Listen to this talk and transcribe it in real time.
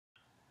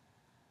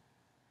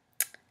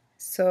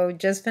So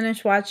just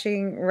finished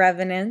watching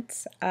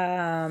Revenant.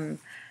 Wow.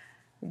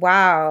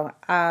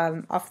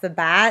 Off the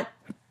bat,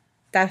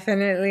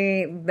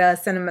 definitely the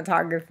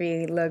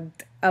cinematography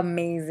looked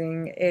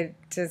amazing. It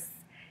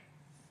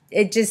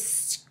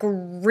just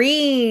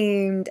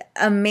screamed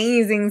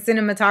amazing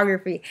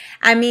cinematography.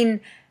 I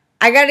mean,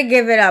 I gotta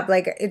give it up.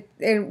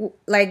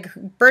 Like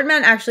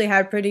Birdman actually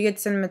had pretty good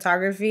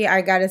cinematography.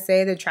 I gotta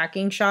say the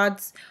tracking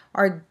shots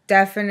are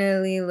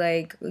definitely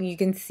like you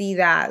can see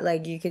that.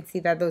 Like you can see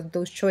that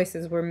those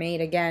choices were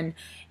made again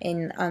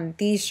in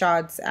these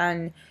shots,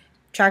 and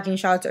tracking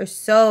shots are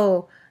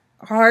so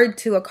hard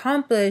to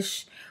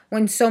accomplish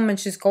when so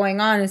much is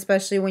going on,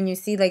 especially when you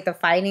see like the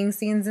fighting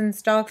scenes and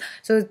stuff.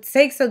 So it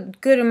takes a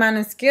good amount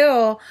of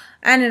skill,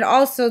 and it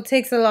also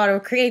takes a lot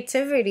of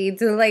creativity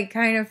to like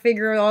kind of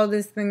figure all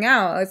this thing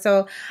out.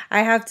 So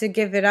I have to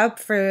give it up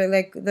for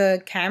like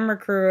the camera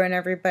crew and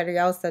everybody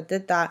else that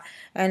did that.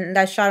 And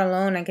that shot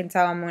alone, I can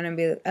tell I'm going to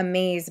be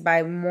amazed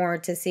by more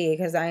to see,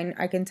 because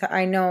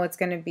I know it's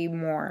going to be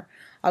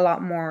a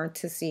lot more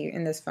to see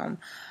in this film.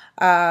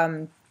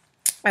 I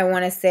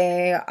want to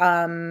say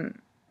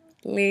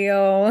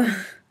Leo,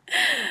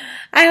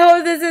 I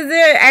hope this is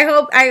it. I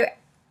hope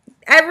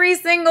every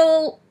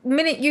single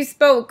minute you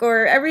spoke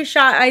or every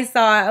shot I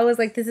saw, I was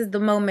like, this is the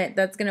moment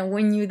that's going to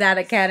win you that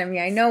Academy.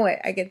 I know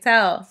it. I could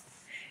tell.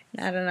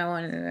 I don't know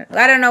what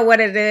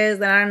it is,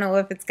 and I don't know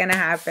if it's going to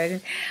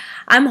happen.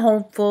 I'm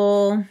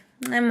hopeful.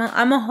 I'm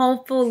a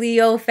hopeful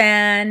Leo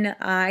fan.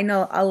 I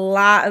know a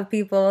lot of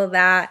people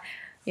that,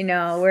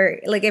 were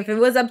like, if it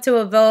was up to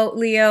a vote,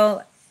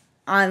 Leo,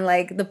 on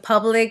like the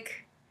public,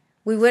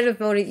 we would have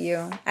voted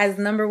you as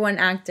 #1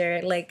 actor.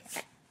 Like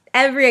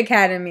every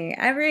academy.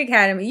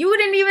 You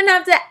wouldn't even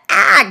have to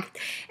act,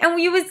 and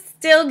we would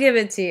still give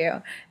it to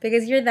you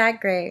because you're that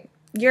great.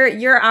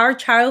 You're our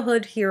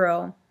childhood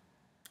hero,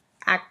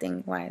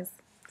 acting wise.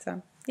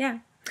 So yeah,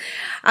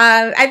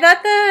 I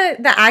thought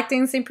the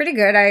acting seemed pretty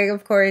good.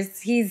 Of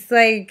course, he's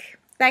like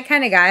that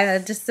kind of guy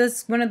that just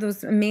does one of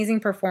those amazing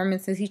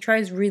performances. He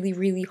tries really,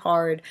 really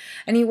hard,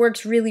 and he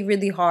works really,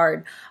 really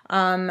hard.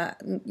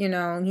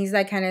 He's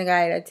that kind of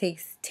guy that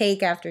takes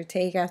take after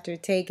take after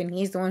take, and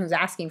he's the one who's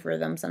asking for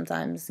them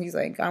sometimes. He's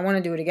like, I want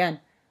to do it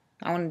again.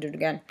 I want to do it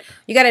again.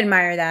 You got to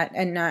admire that,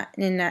 and not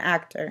in an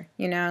actor.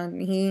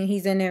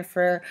 He's in it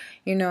for,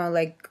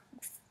 like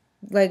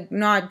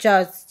not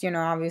just,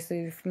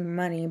 obviously for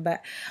money,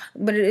 but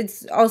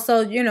it's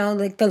also,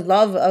 like the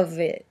love of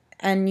it.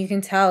 And you can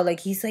tell,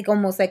 like, he's, like,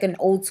 almost like an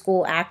old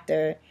school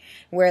actor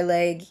where,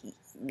 like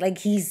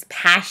he's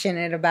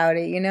passionate about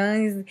it, you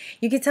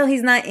can tell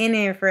he's not in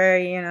it for,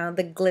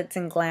 the glitz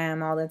and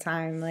glam all the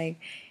time.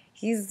 Like,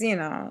 he's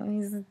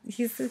a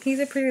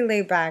pretty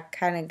laid back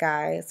kind of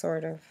guy,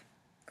 sort of.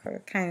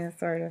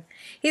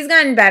 He's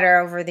gotten better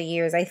over the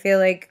years. I feel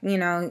like,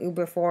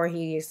 before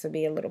he used to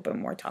be a little bit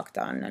more talked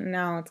on, and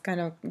now it's kind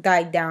of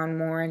died down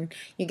more, and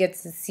you get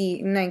to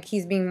see, like,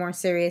 he's being more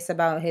serious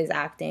about his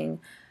acting.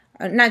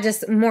 Not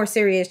just more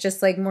serious,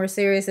 just like more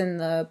serious in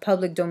the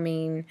public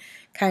domain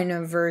kind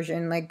of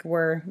version, like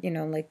where,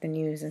 like the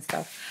news and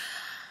stuff.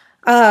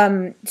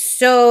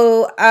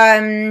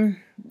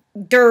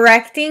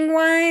 Directing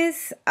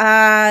wise,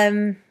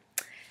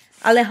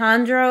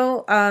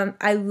 Alejandro,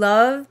 I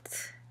loved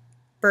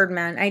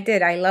Birdman.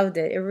 I loved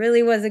it. It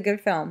really was a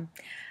good film.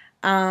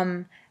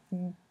 Not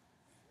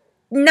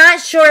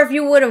sure if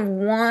you would have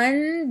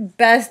won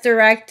Best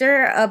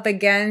Director up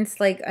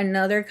against like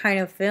another kind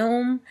of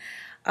film.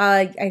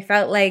 I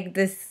felt like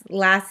this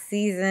last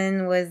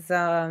season was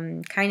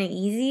kind of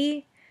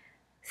easy.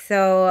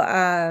 So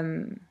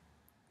and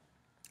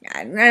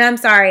I'm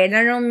sorry, and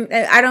I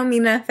don't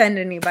mean to offend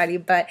anybody,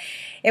 but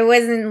it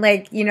wasn't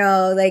like,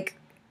 like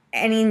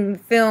any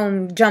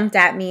film jumped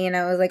at me and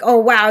I was like, oh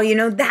wow,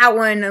 that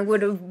one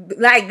would have,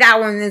 like, that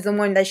one is the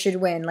one that should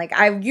win. Like,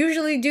 I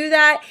usually do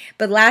that,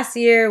 but last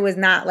year was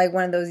not like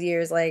one of those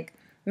years. Like,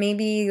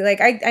 maybe like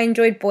I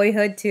enjoyed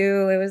Boyhood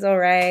too. It was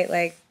alright.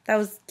 Like, that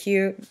was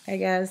cute, I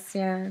guess.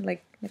 Yeah,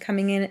 like the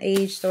coming in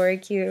age story,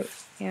 cute.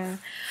 Yeah.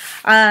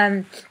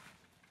 But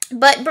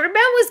Birdman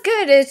was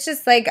good. It's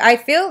just like, I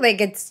feel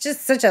like it's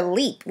just such a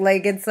leap.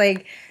 Like, it's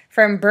like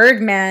from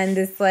Birdman,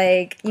 this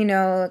like,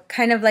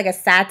 kind of like a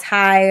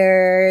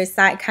satire,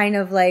 kind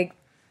of like,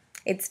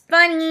 it's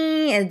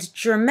funny, it's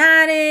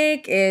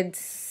dramatic,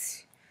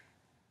 it's,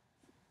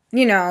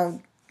 it's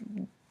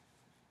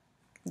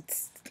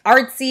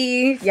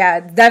artsy. Yeah,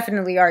 it's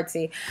definitely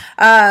artsy.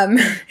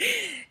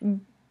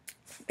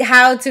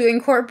 How to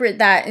incorporate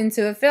that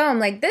into a film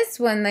like this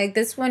one,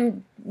 these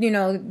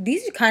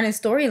kind of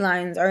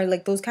storylines are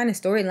like those kind of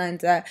storylines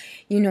that,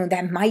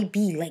 that might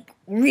be like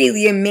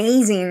really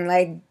amazing,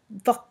 like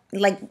fuck,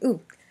 like, ooh,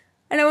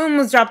 and I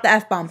almost dropped the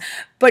F-bomb,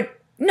 but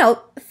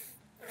no,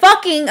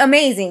 fucking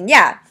amazing.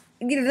 Yeah,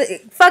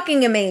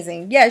 fucking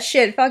amazing. Yeah,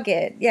 shit, fuck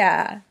it.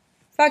 Yeah,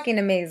 fucking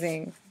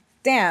amazing.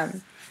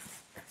 Damn.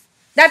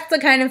 That's the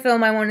kind of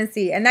film I want to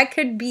see, and that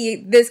could be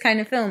this kind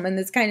of film and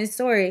this kind of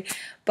story,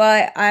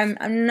 but I'm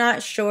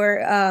not sure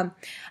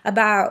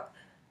about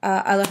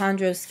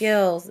Alejandro's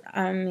skills.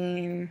 I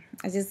mean,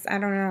 I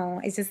don't know.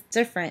 It's just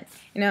different,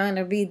 and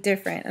it'll be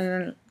different.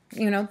 And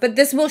but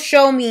this will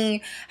show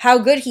me how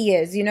good he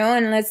is,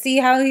 and let's see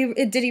how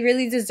did he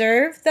really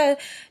deserve the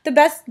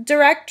best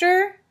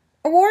director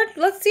award.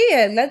 Let's see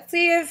it. Let's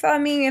see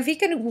if he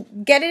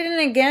could get it in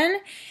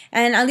again,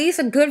 and at least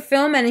a good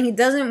film, and he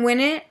doesn't win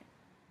it,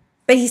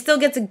 but he still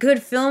gets a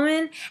good film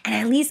in, and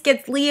at least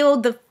gets Leo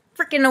the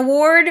freaking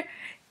award,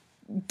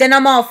 then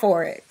I'm all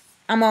for it.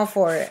 I'm all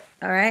for it.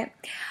 All right.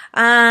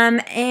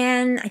 And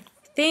I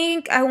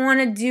think I want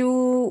to do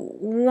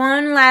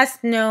one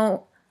last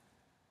note.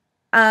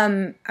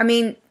 I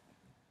mean,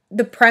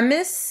 the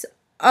premise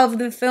of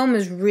the film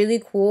is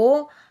really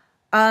cool.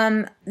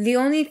 The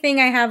only thing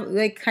I have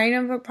like kind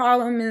of a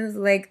problem is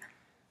like,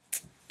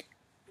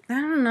 I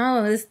don't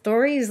know, the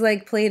story is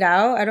like played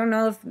out. I don't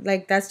know if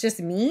like that's just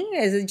me.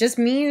 Is it just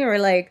me, or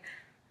like,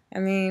 I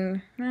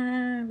mean,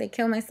 they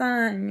kill my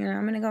son,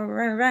 I'm gonna go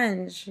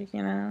revenge,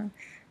 I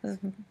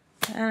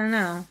don't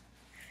know.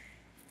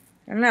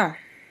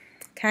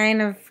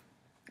 Kind of,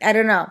 I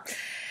don't know.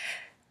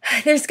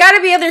 There's got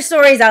to be other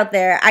stories out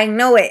there. I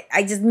know it.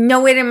 I just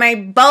know it in my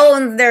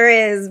bones there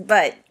is,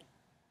 but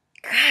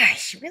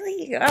gosh,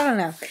 really? I don't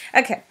know.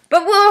 Okay,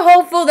 but we're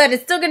hopeful that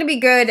it's still going to be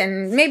good,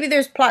 and maybe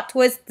there's plot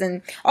twists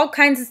and all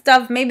kinds of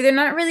stuff. Maybe they're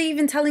not really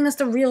even telling us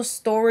the real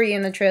story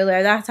in the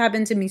trailer. That's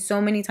happened to me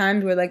so many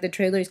times where like the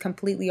trailer is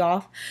completely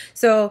off.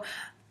 So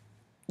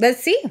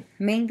let's see.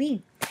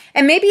 Maybe.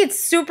 And maybe it's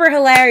super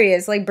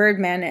hilarious like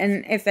Birdman,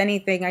 and if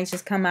anything, I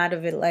just come out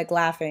of it like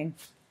laughing.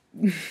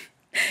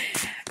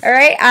 All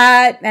right,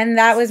 and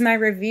that was my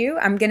review.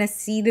 I'm gonna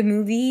see the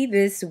movie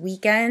this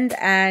weekend,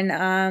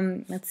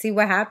 and let's see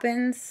what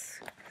happens.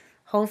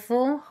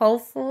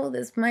 Hopeful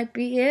this might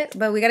be it,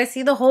 but we gotta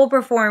see the whole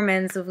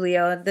performance of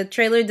Leo. The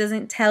trailer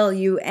doesn't tell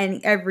you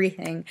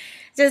everything,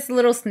 just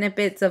little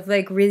snippets of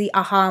like really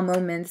aha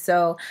moments.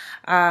 So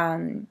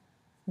the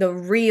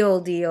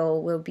real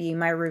deal will be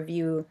my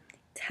review,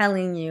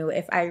 telling you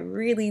if I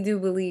really do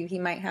believe he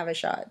might have a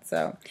shot.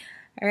 So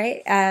all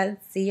right,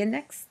 see you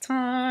next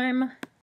time.